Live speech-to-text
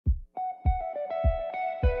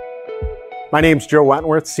My name's Joe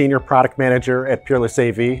Wentworth, Senior Product Manager at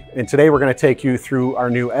Peerless-AV, and today we're going to take you through our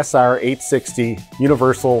new SR860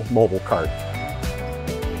 Universal Mobile Cart.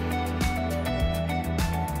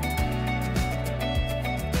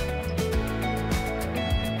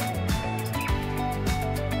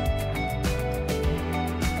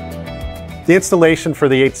 The installation for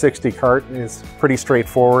the 860 cart is pretty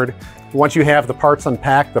straightforward. Once you have the parts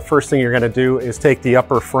unpacked, the first thing you're going to do is take the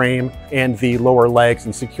upper frame and the lower legs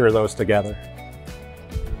and secure those together.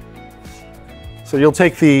 So you'll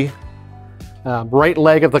take the right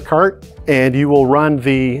leg of the cart and you will run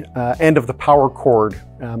the end of the power cord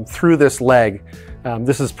through this leg.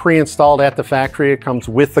 This is pre-installed at the factory. It comes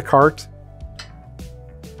with the cart.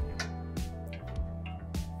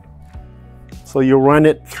 So you'll run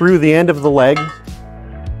it through the end of the leg.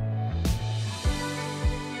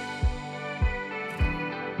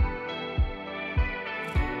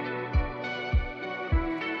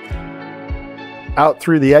 Out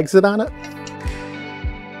through the exit on it.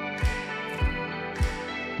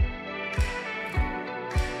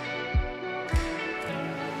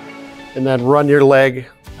 And then run your leg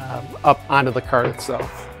up onto the cart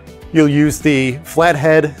itself. You'll use the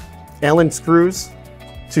flathead Allen screws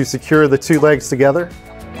to secure the two legs together.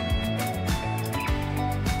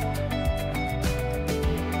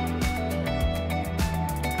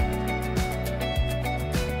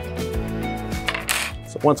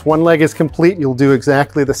 So once one leg is complete, you'll do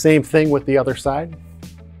exactly the same thing with the other side.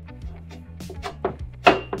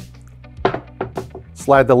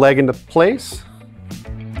 Slide the leg into place.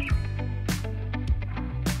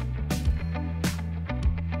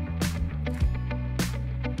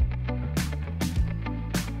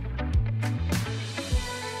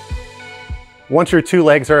 Once your two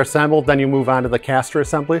legs are assembled, then you move on to the caster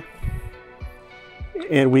assembly.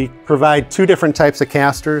 And we provide two different types of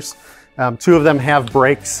casters. Two of them have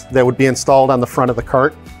brakes that would be installed on the front of the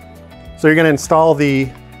cart. So you're going to install the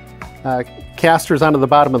casters onto the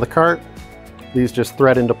bottom of the cart. These just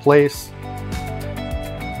thread into place.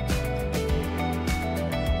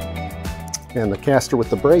 And the caster with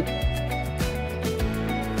the brake.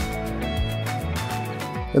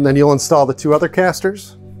 And then you'll install the two other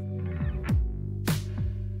casters.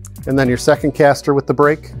 And then your second caster with the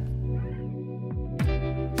brake.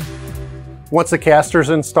 Once the caster is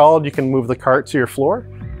installed, you can move the cart to your floor.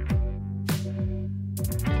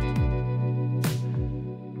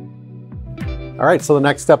 All right, so the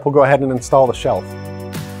next step, we'll go ahead and install the shelf.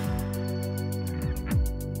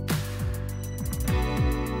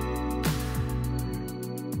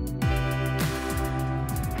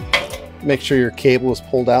 Make sure your cable is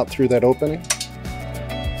pulled out through that opening.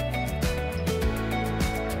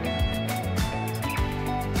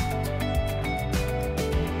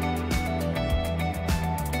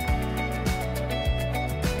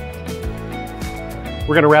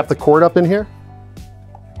 We're going to wrap the cord up in here.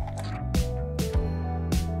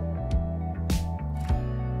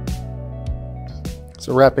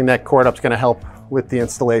 So wrapping that cord up is going to help with the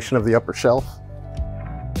installation of the upper shelf.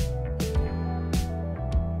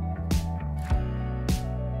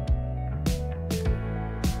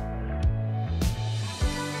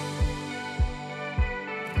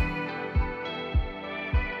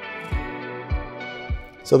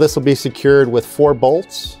 So this will be secured with 4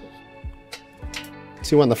 bolts.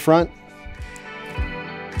 2 on the front.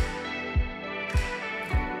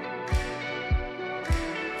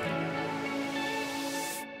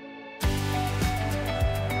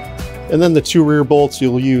 And then the 2 rear bolts,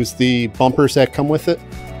 you'll use the bumpers that come with it.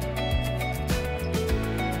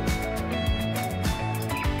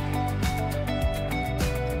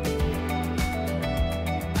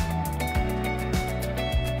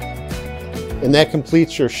 And that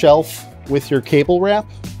completes your shelf with your cable wrap.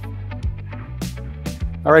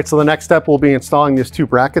 All right, so the next step will be installing these 2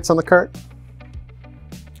 brackets on the cart.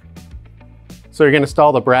 So you're going to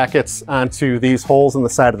install the brackets onto these holes in the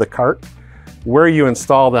side of the cart. Where you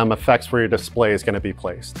install them affects where your display is going to be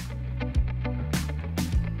placed.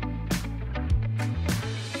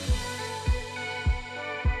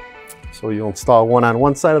 So you'll install one on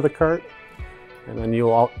one side of the cart, and then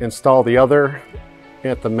you'll install the other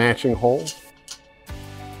at the matching hole.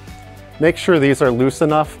 Make sure these are loose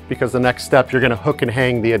enough, because the next step you're going to hook and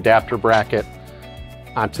hang the adapter bracket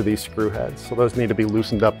onto these screw heads. So those need to be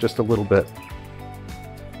loosened up just a little bit.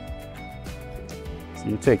 So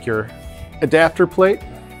you take your adapter plate,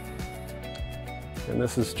 and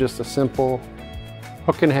this is just a simple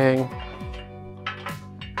hook and hang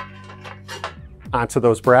onto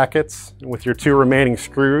those brackets. And with your 2 remaining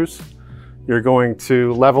screws, you're going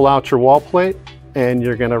to level out your wall plate, and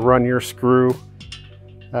you're going to run your screw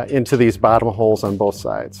into these bottom holes on both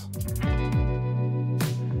sides.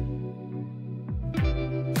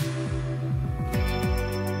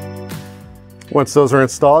 Once those are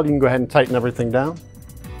installed, you can go ahead and tighten everything down.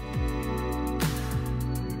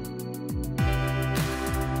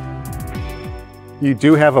 You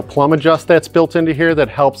do have a plumb adjust that's built into here that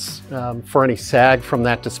helps for any sag from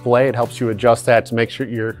that display. It helps you adjust that to make sure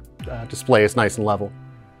your display is nice and level.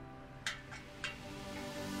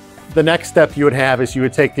 The next step you would have is you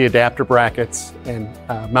would take the adapter brackets and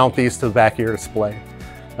mount these to the back of your display.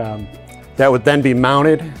 That would then be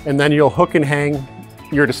mounted, and then you'll hook and hang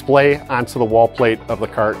your display onto the wall plate of the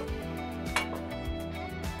cart.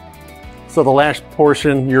 So the last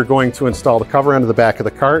portion, you're going to install the cover onto the back of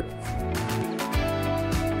the cart.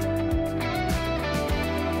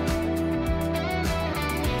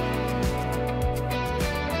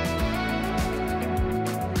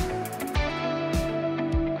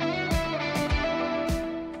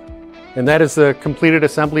 And that is the completed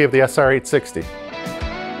assembly of the SR860.